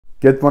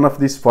Get one of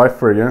these 5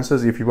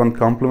 fragrances if you want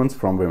compliments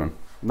from women.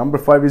 Number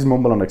 5 is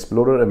Montblanc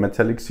Explorer, a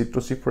metallic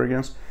citrusy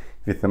fragrance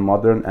with a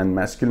modern and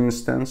masculine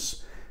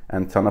stance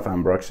and ton of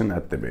amber oxide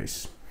at the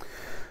base.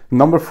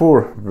 Number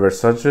 4,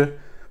 Versace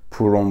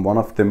Pour Homme, one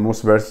of the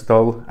most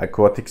versatile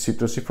aquatic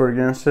citrusy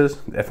fragrances,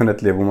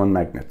 definitely a woman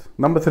magnet.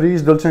 Number 3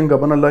 is Dolce &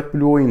 Gabbana Light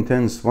Blue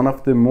Intense, one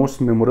of the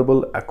most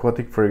memorable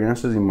aquatic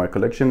fragrances in my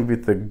collection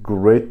with a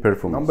great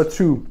performance. Number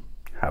 2,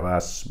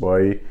 Havas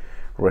by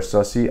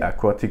Versace,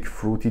 aquatic,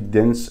 fruity,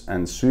 dense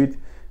and sweet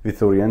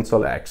with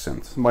oriental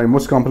accent. My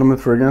most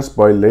complimented fragrance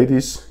by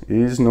ladies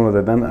is none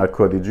other than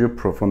Acqua di Gio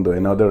Profondo,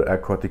 another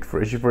aquatic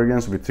freshy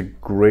fragrance with a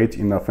great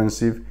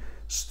inoffensive,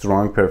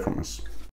 strong performance.